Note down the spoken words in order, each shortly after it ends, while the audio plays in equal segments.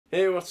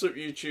Hey, what's up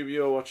YouTube?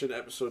 You're watching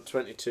episode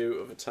 22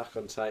 of Attack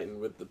on Titan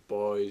with the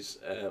boys.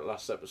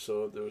 Last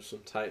episode there was some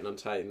Titan on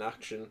Titan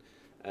action.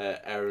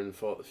 Eren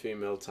fought the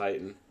female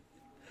Titan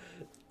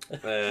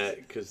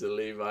because the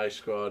Levi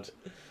squad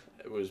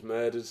was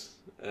murdered.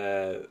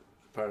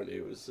 Apparently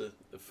it was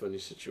a funny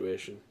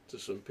situation to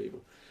some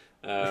people.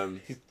 So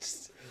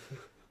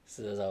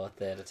there's our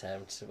third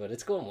attempt, but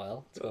it's going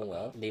well. It's going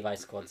well. Levi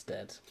squad's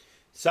dead.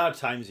 Sad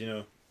times, you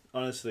know.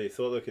 Honestly,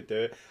 thought they could do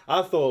it.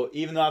 I thought,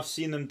 even though I've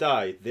seen them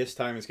die, this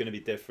time it's going to be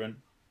different.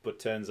 But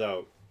turns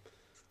out,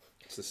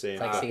 it's the same.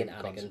 It's like seeing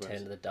Anakin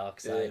turn to the dark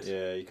side.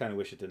 Yeah, you kind of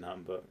wish it didn't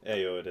happen, but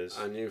hey, yo, it is.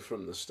 I knew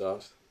from the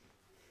start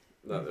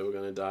that they were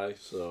going to die,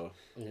 so...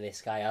 And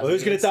this guy has... Well,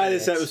 who's going to die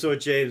this episode,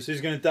 James?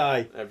 Who's going to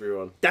die?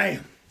 Everyone.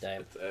 Damn!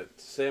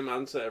 Same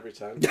answer every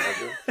time.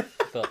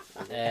 But,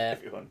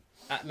 Everyone.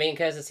 me and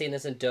Kez have seen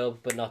this in dub,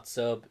 but not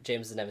sub.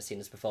 James has never seen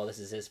this before. This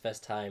is his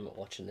first time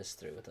watching this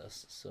through with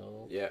us,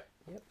 so... Yeah.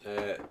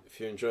 Yep. If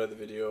you enjoyed the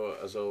video,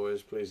 as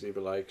always, please leave a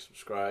like,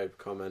 subscribe,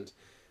 comment,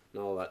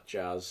 and all that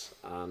jazz.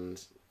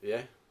 And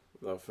yeah,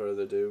 without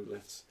further ado,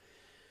 let's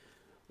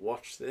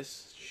watch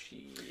this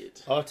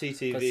shit.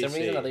 RTTV. For some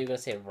reason, I thought you were going to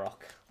say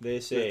rock. They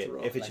say,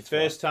 if it's your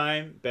first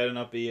time, better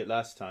not be it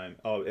last time.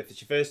 Oh, if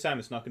it's your first time,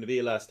 it's not going to be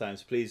your last time.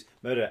 So please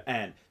murder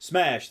and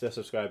smash the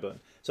subscribe button.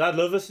 So I'd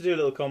love us to do a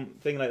little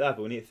thing like that,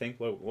 but we need to think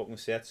what can we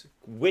say that's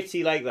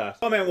witty like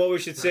that. Comment what we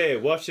should say.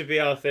 What should be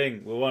our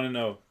thing? We want to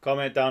know.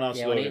 Comment down our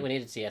slogan. We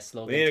need to see a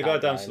slogan. We need a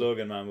goddamn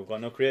slogan, man. We've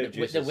got no creative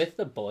juices. With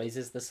the boys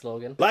is the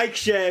slogan. Like,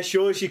 share,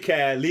 show us you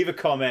care. Leave a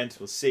comment.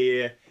 We'll see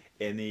you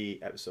in the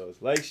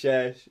episodes. Like,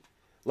 share,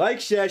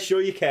 show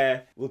you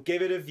care. We'll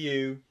give it a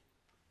view.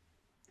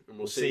 And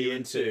we'll see you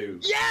in 2.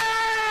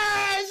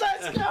 Yes!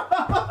 Let's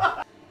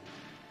go!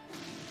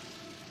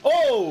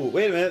 Oh,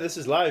 wait a minute. This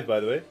is live, by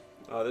the way.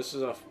 Oh, this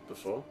is off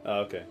before.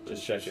 Oh, okay.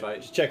 Just checking.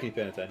 Fight. Just checking you're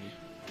paying attention.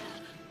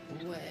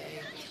 Wait.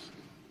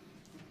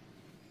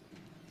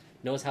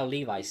 Notice how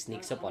Levi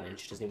sneaks up on her and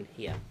she doesn't even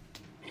hear.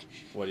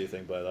 What do you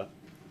think by that?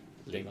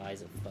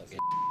 Levi's a fucking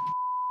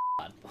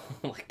bad.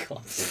 Oh my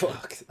god.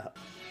 Fuck that.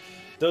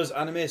 Does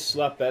anime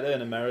slap better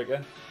in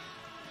America?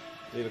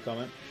 Leave a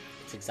comment.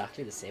 It's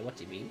exactly the same. What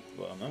do you mean?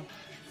 Well, no.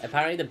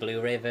 Apparently the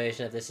Blu-ray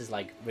version of this is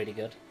like really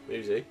good.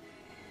 Who's he?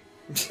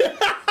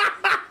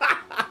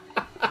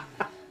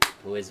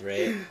 Who is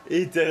Ray?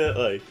 He did it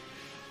like.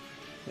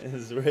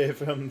 It's Ray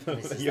from the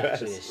This is US.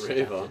 actually a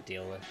shit I have to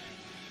deal with.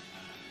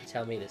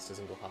 Tell me this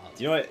doesn't go hard.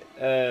 Do you know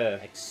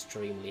what?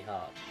 Extremely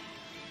hard.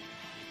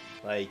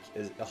 Like,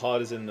 as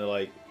hard as in the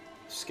like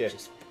skip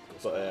Just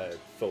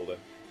folder.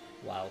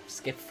 Wow,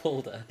 skip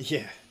folder.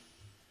 Yeah.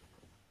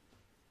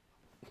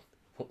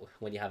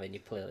 When you have it in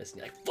your playlist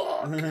and you're like,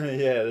 fuck!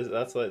 Yeah,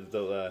 that's like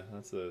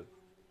that's the...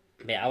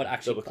 Mate, I would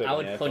actually Double-click I on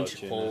would the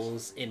punch AirPod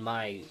holes in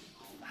my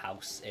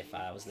house if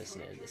I was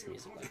listening to this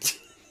music. Like,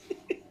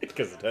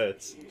 Because it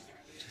hurts.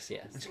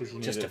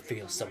 Just to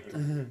feel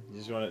something. You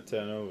just want it to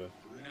turn over.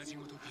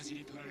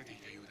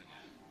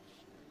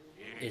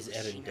 Is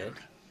Eren dead?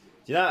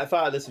 Do you know, if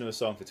I had listened to a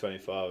song for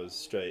 24 hours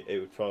straight, it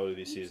would probably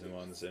be season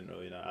 1's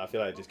intro, you know. I feel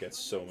like it just gets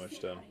so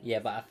much done. Yeah,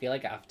 but I feel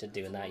like after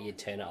doing that, you'd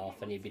turn it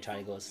off and you'd be trying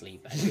to go to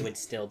sleep and you would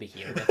still be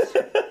hearing it.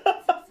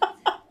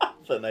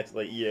 For the next,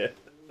 like, year.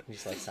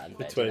 Just like sat in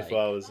bed. 24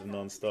 hours of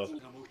non-stop.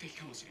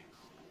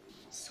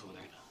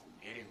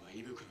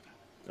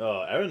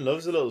 Oh, Eren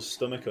loves a little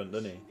stomach hunt,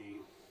 doesn't he?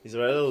 He's a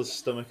right little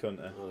stomach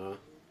hunter.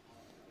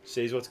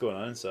 Sees what's going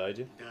on inside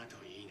you.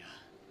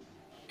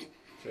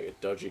 It's like a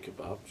dodgy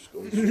kebab just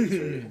going straight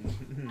through you.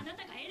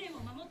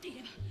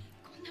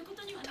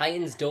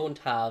 Titans don't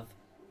have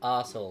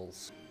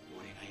arseholes.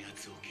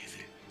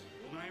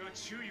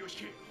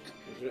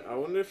 I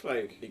wonder if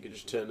like he could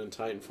just turn in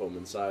Titan form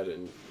inside it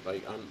and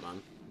like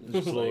Ant-Man.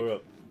 Just blow her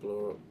up.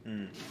 Blow her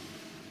up.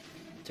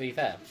 To be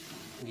fair,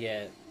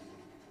 yeah,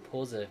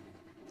 pose a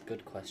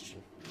good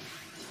question.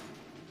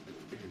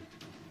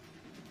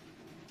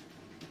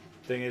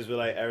 Thing is, with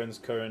like Eren's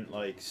current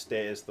like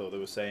status, though, they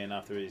were saying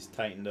after he's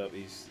tightened up,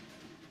 he's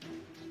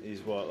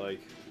what,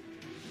 like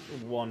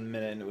 1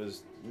 minute into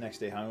his next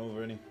day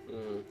hangover, isn't he?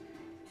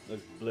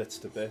 Like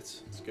blitzed to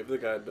bits. Let's give the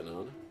guy a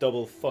banana.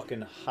 Double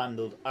fucking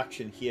handled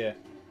action here.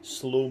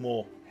 Slow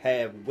mo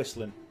hair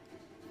whistling.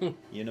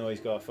 You know he's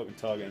got a fucking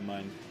target in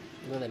mind.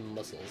 Look at them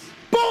muscles.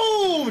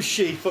 Boom!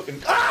 She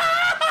fucking.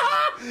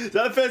 Ah! Is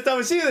that the first time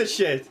we see this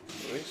shit? I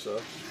think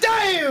so.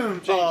 Damn!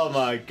 Jesus. Oh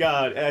my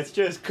god, it's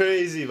just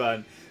crazy,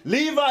 man.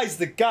 Levi's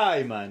the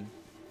guy, man.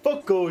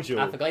 Fuck Gojo.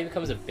 I forgot he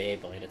becomes a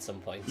Beyblade at some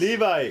point.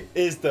 Levi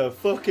is the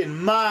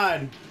fucking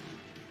man.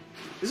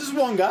 This is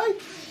one guy.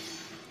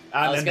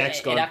 And the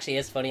next guy. It actually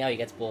is funny how he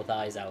gets both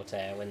eyes out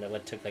when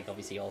it took like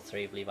obviously all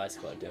 3 of Levi's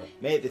squad to do it.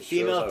 Mate, the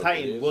female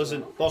Titan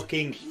wasn't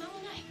fucking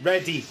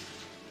ready.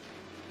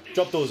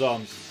 Drop those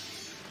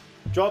arms.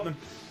 Drop them.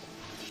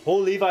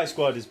 Whole Levi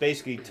squad is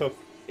basically took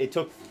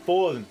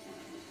 4 of them.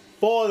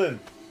 4 of them.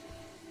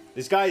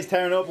 This guy's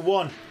tearing up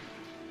 1.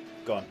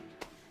 Gone.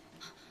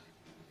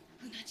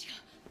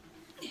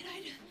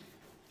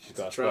 She's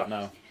got a spot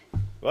now.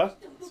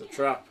 What? It's a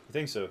trap. I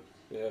think so.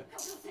 Yeah.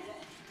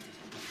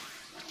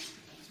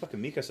 Fucking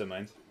Mikasa,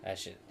 mind.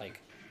 Shit, like...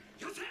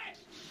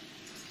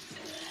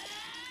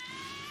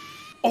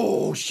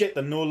 Oh shit,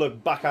 the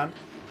no-look backhand.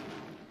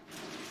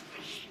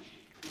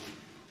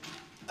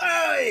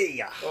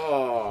 Ay!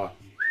 Oh,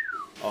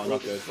 Oh,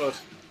 not good. foot.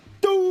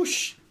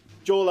 Douche!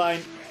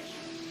 Jawline.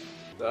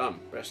 Damn,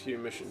 rescue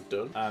mission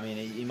done. I mean,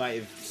 he might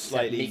have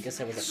slightly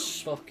Mikasa was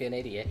a fucking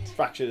idiot.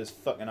 fractured his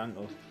fucking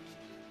ankle.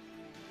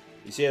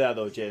 You see that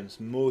though, James?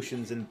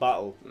 Motions in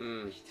battle.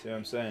 See what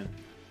I'm saying?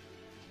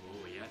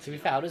 To be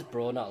fair, how does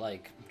bro not,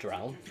 like,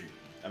 drown?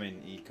 I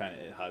mean, he kind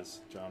of has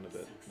drowned a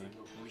bit.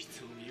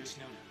 He's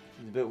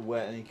a bit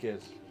wet, and he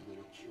kid.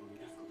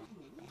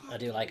 I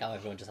do like how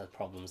everyone just has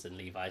problems and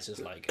Levi's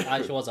just like...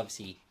 She was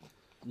obviously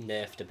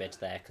nerfed a bit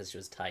there because she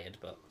was tired,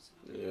 but...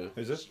 Yeah.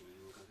 Who's this?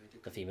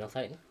 The female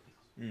Titan?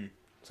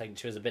 It's like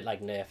she was a bit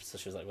like nerfed, so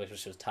she was like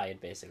she was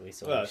tired basically,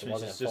 so Well, she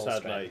wasn't at just full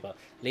had, strength. like... But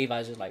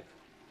Levi's just like,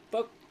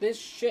 fuck this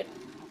shit.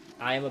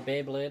 I am a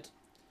Beyblade.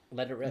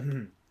 Let it rip.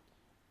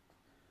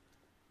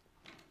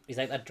 He's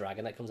like that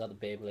dragon that comes out the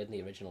Beyblade in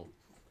the original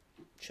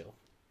show.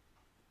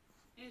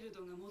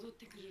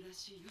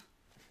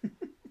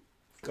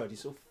 God, he's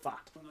so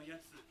fat. I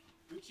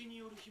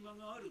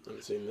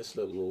haven't seen this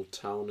little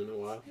town in a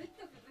while.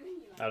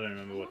 I don't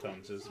remember what town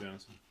this is, to be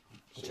honest.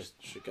 It's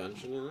just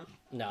Shiganshin, isn't it?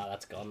 No,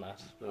 that's gone.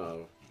 That.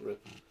 Oh,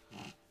 rip.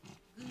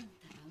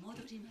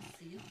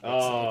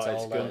 Oh, it's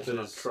it's all,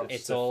 Gunther's.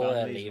 It's the all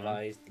families,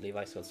 man.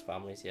 Levi's squad's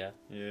families, yeah.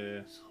 Yeah.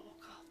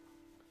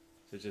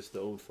 So just the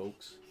old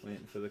folks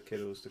waiting for the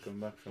kiddos to come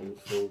back from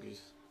Old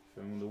fogies.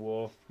 the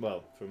war.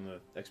 Well, from the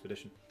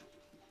expedition.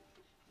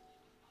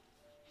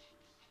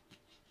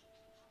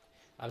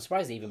 I'm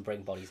surprised they even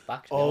bring bodies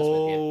back, to be honest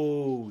with you.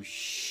 Oh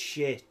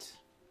shit!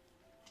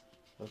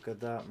 Look at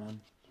that,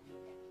 man.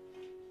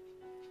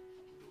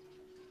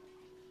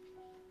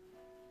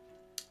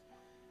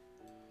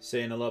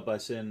 Saying a lot by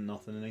saying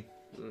nothing, isn't he?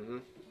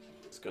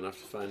 It's gonna have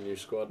to find a new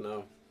squad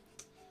now.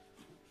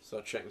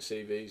 Start checking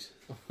CVs.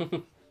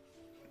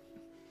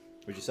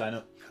 Would you sign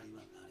up?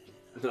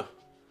 No.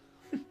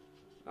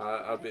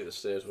 I'd be the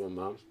stay-at-home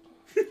mum.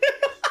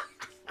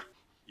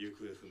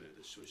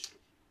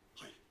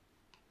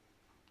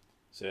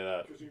 Say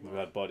that we've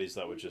had bodies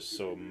that were just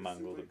so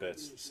mangled to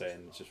bits,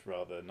 saying just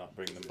rather not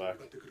bring them back.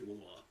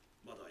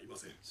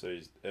 So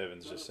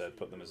Irvin's just said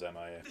put them as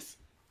MIA.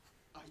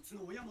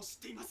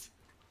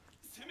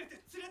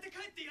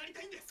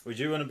 Would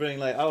you want to bring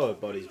like our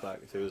bodies back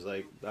if it was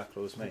like that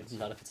close mates?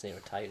 Not if it's near a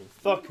Titan.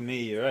 Fuck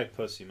me, you're right,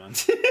 pussy man.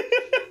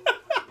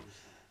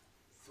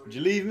 Would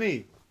you leave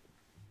me?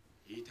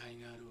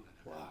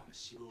 Wow.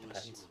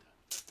 Depends.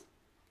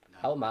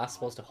 How am I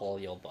supposed to haul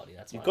your body?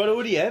 That's You've my got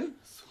question. ODM?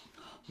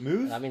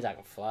 Move? That means I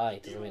can fly.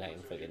 Doesn't mean I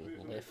can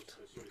fucking lift.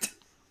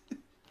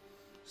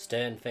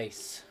 Stern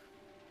face.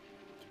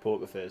 It's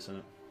poker face, isn't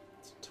it?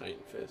 It's a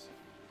Titan face.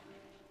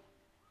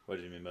 What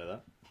do you mean by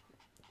that?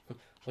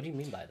 What do you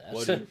mean by that?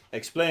 What do you...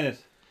 Explain it.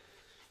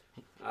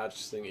 I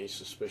just think he's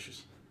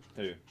suspicious.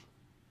 Who?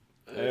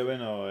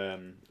 Erwin or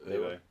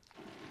Levi?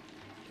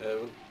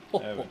 Erwin?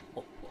 Erwin.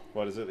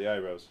 What is it? The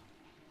eyebrows?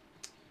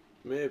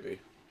 Maybe.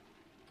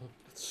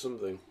 It's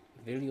something.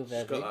 Video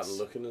He's got that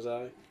look in his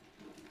eye.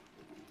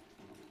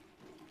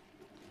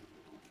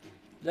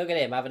 Look at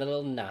him having a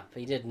little nap.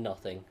 He did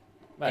nothing.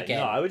 Mate, Again.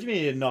 no, what do you mean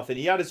he did nothing?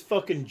 He had his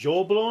fucking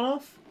jaw blown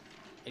off?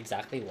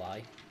 Exactly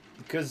why.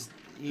 Because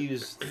he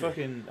was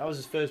fucking... That was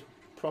his first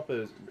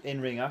proper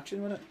in-ring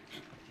action, wasn't it?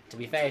 To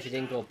be fair, if he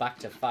didn't go back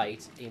to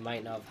fight, he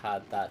might not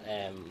have had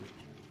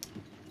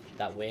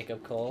that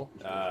wake-up call.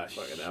 Ah,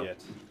 Fucking shit. hell.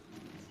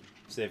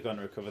 So they've gone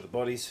to recover the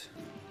bodies.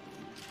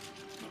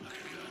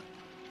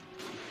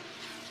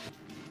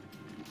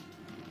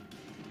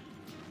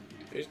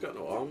 He's got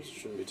no arms.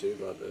 Shouldn't be too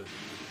bad to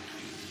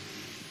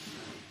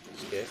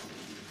escape.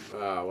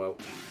 Ah, well.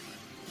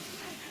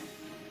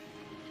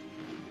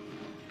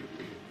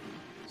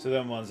 So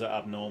them ones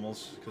are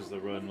abnormals, because they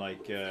run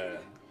like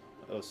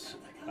us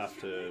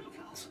after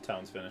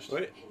town's finished.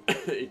 Wait,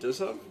 he does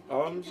have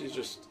arms? He's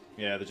just...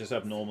 Yeah, they're just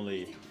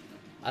abnormally...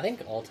 I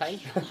think all time.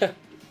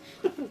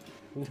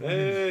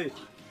 Hey!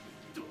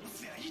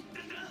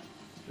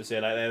 They say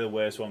like they're the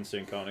worst ones to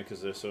encounter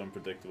because they're so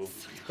unpredictable.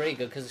 Pretty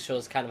good because it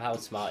shows kind of how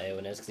smart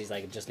Erwin is, because he's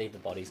like, just leave the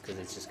bodies because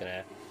it's just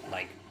gonna,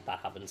 like, that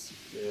happens.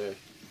 Yeah.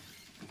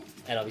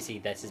 And obviously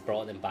this has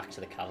brought them back to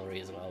the cavalry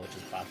as well, which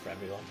is bad for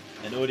everyone.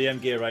 And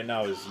ODM gear right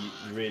now is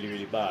really,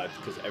 really bad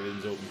because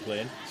everything's open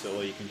plane. So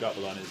all you can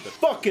grapple on is the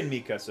fucking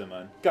Mikasa,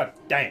 man. God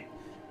damn.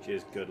 She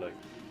is good, like.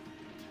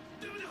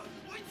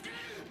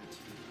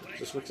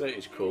 Just looks like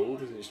he's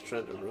cold and he's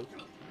trying to run.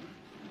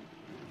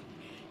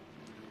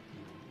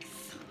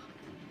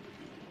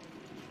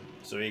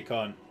 So he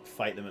can't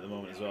fight them at the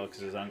moment as well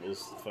because his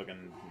ankle's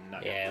fucking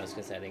knackered. Yeah, I was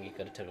gonna say I think he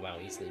could have took him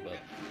out easily, but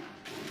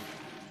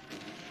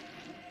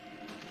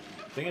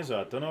Thing is,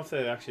 I don't know if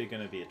they're actually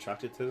going to be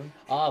attracted to them.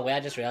 oh wait, I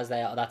just realised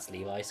that's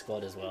Levi's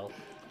squad as well.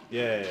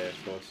 Yeah,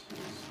 of course.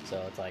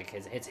 So it's like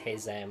it's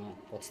his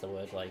what's the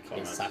word, like his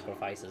Comrades.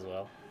 sacrifice as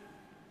well.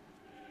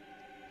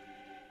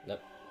 Look.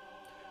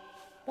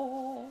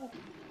 Oh.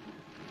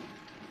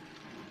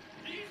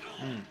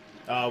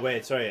 Oh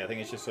wait, sorry. I think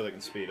it's just so they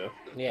can speed up.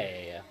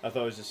 Yeah. I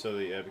thought it was just so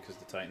that because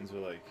the Titans were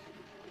like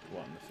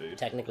wanting the food.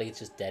 Technically, it's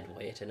just dead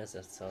weight, isn't it?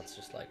 So it's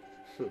just like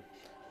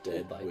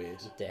Dead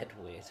weight. Dead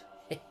weight.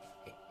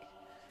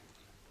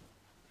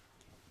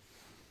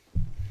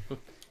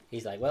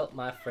 He's like, well,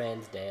 my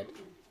friend's dead.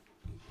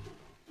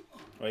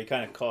 Well, he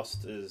kind of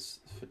cost his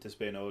for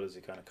disobeying orders.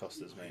 He kind of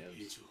cost his mate.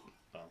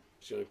 Well,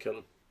 He's gonna kill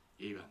him.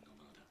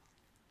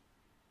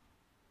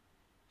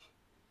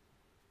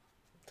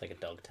 It's like a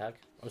dog tag.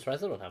 I'm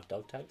surprised they don't have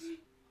dog tags.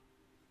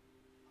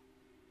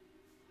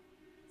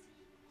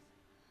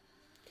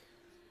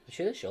 I'm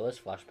sure they show this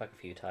flashback a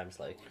few times,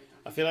 like.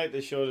 I feel like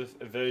they showed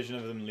a version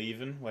of them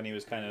leaving when he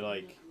was kind of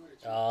like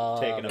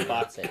taken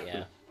aback. That's it,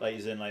 yeah. Like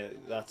he's in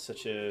like that's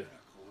such a.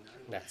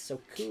 That's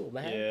so cool,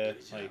 man. Yeah,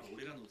 like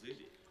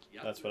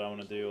that's what I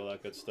want to do. All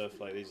that good stuff.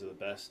 Like these are the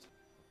best.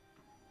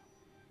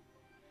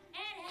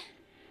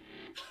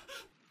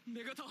 I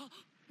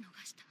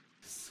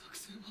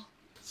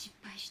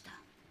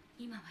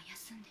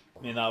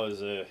mean, that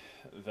was a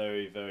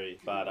very, very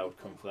bad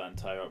outcome for that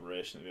entire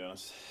operation, to be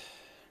honest.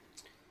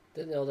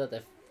 Didn't know that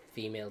the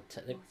female...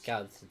 the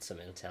guard did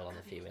something to tell on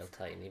the female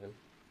Titan, even.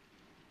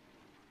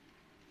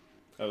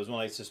 It was more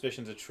like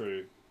suspicions are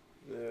true.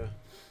 Yeah.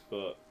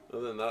 But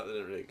other than that, they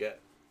didn't really get.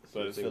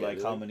 But I feel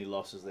like how many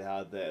losses they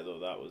had there, though,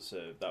 that was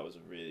a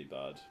really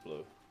bad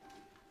blow.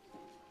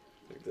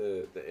 Like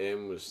the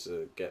aim was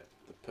to get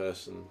the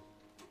person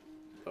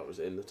that was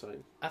in the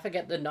Titan. I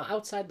forget, they're not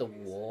outside the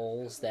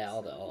walls there,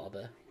 are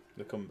they?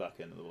 They're coming back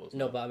into the walls.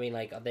 No, but I mean,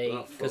 like, are they...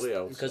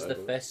 Because the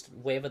first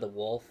wave of the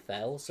wall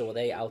fell, so were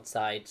they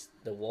outside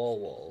the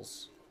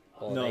walls?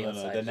 No,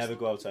 they never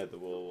go outside the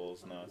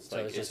walls. No, it's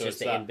like it's just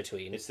the in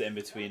between. It's the in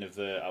between of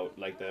the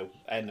the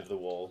end of the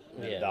wall.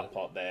 Yeah. That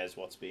part there is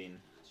what's been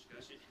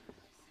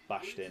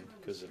bashed in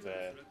because of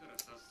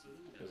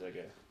like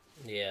a.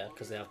 Yeah,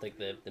 because they have like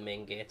the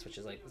main gates, which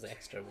is like this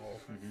extra wall.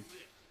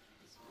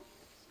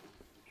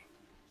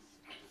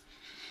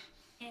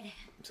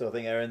 So I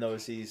think Eren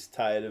obviously he's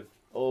tired of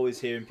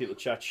always hearing people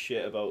chat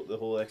shit about the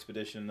whole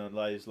expedition and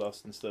lives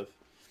lost and stuff.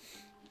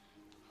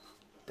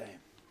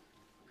 Damn.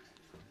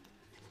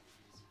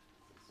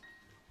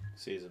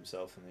 Sees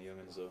himself in the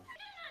youngins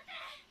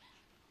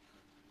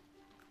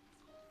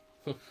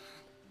though.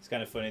 It's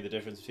kind of funny the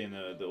difference between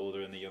the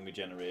older and the younger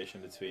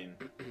generation, between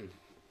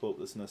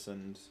hopelessness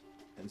and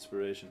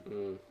inspiration.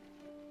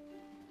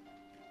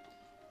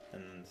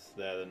 And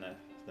they're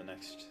the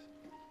next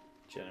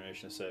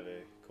generation of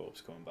Survey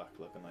Corps coming back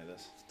looking like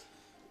this.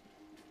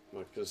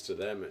 Because to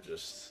them it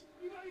just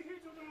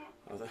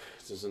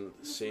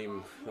doesn't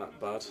seem that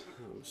bad,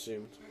 I'm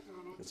assumed.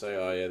 They'd say,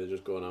 oh yeah, they're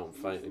just going out and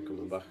fighting and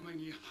coming back. I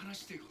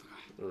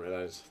don't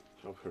realise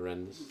how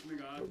horrendous it is.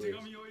 Do you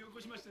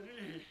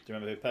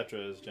remember who Petra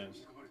is,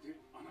 James?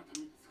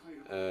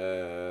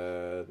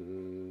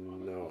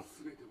 No.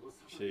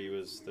 She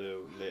was the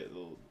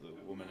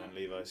woman in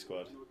Levi's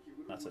squad.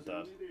 That's her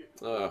dad.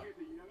 Oh,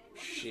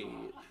 shit.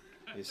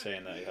 He's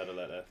saying that he had a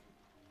letter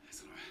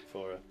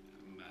for her.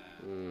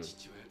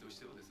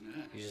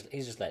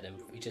 He's just letting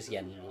him. He's just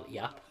getting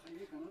yap.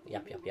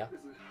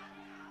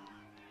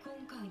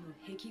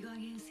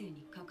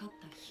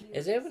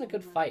 Is he even a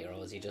good fighter,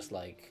 or is he just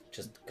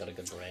got a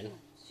good brain?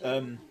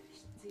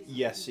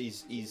 Yes,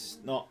 he's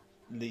not.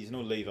 He's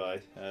no Levi.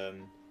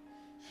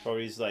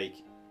 Probably he's like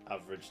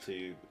average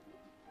to.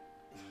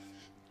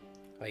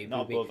 Well,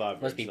 not above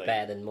average. Must be like,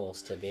 better than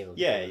most to be able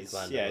to. He's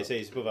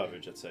above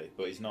average, I'd say,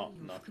 but he's not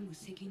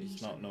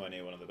nowhere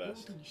near one of the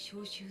best.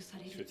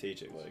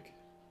 Strategic, like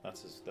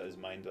that's his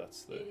mind.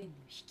 That's the in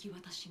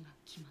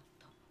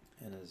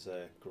his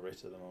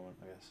grit at the moment,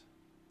 I guess.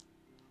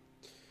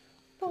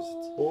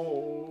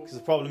 Because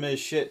the problem is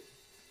shit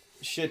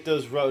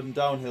does run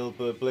downhill,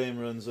 but blame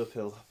runs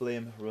uphill.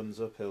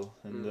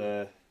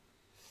 And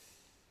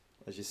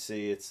as you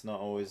see, it's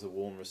not always a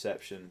warm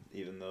reception,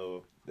 even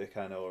though they're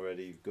kind of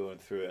already going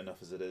through it enough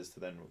as it is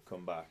to then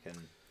come back,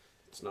 and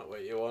it's not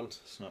what you want.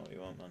 It's not what you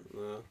want, man.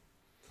 No.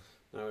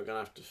 Now we're gonna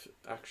have to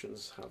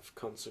actions have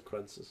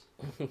consequences.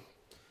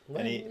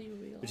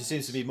 Which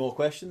seems to be more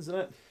questions, isn't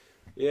it?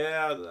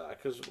 Yeah,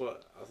 because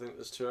I think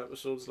there's 2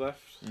 episodes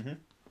left.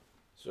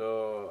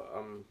 So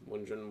I'm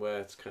wondering where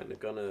it's kind of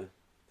gonna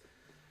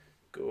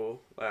go.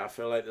 Like, I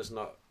feel like there's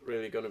not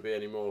really gonna be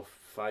any more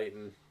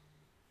fighting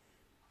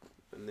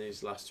in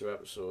these last 2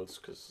 episodes,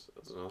 because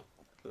I don't know,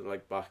 they're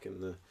like back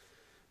in the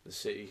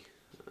city.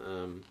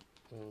 Some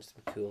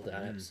cool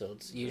down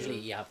episodes. Usually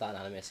you have that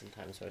in anime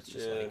sometimes where it's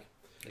just like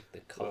the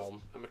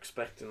calm. But I'm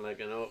expecting like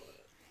an oh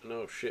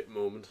shit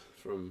moment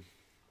from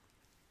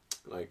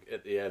like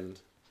at the end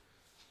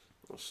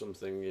or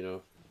something, you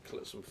know,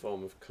 some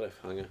form of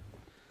cliffhanger.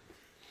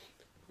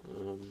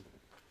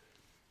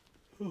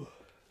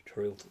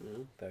 True.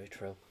 Very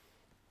true.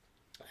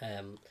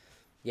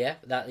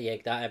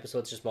 That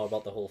episode's just more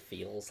about the whole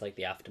feels, like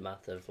the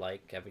aftermath of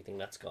like everything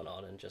that's gone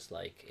on, and just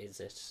like is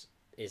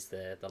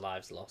the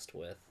lives lost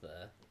worth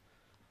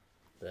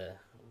the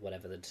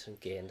whatever they'd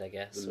gained, I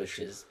guess, which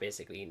is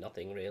basically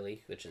nothing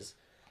really, which is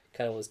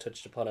kind of was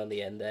touched upon on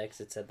the end there, because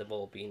it said they've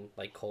all been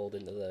like called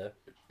into the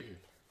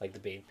like the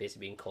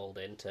basically being called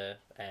in to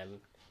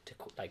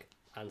like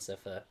answer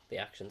for the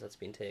actions that's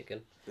been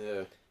taken.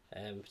 Yeah.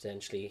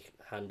 Potentially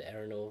hand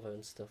Eren over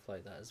and stuff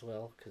like that as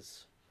well,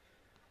 because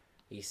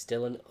he's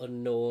still an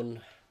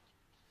unknown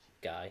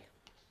guy.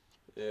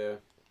 Yeah.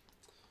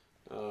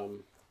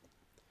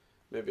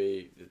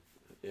 Maybe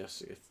he has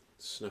to get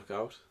snuck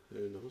out.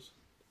 Who knows?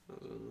 I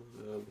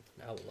don't know.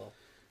 Outlaw.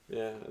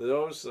 Yeah, there's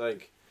always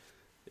like,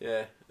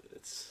 yeah,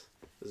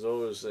 there's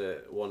always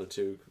one or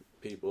two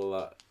people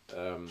that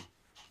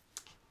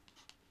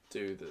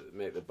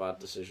make the bad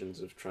decisions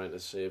of trying to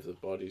save the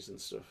bodies and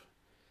stuff,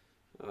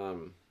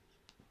 and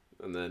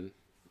then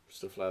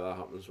stuff like that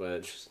happens where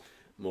just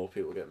more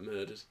people get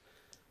murdered.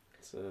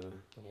 So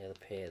yeah,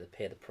 they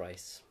pay the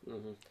price,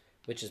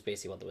 which is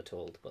basically what they were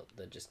told, but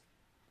they just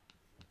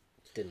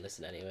didn't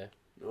listen anyway.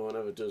 No one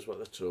ever does what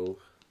they're told.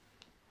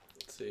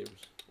 It seems.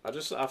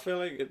 I feel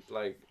like it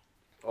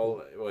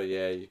well,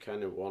 yeah, you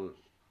kind of want,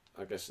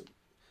 I guess, if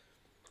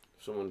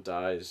someone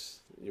dies,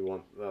 you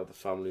want the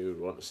family would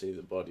want to see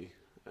the body.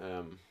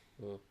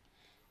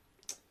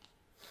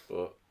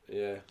 But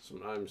yeah,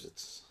 sometimes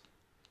it's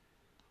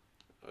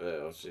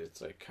obviously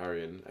it's like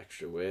carrying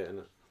extra weight in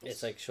it.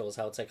 It's like shows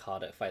how it's like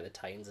harder to fight the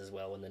Titans as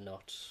well when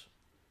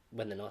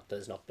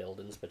there's not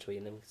buildings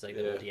between them, because like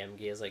the ODM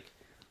gears like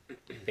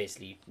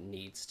basically they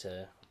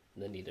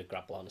need to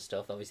grapple onto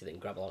stuff. Obviously they can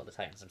grapple onto the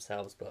Titans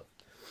themselves, but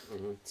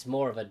it's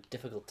more of a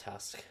difficult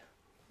task.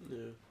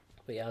 Yeah.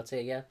 But yeah, I'd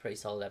say pretty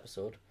solid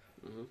episode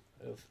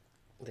of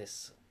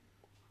this.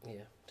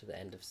 Yeah,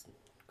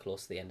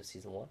 close to the end of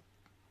season 1.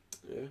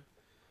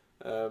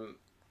 Yeah.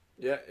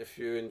 Yeah, if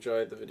you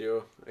enjoyed the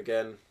video,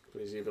 again,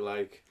 please leave a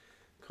like,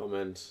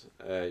 comment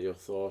your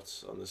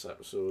thoughts on this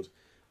episode,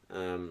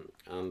 and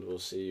we'll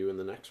see you in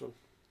the next one.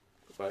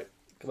 Goodbye.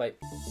 Goodbye.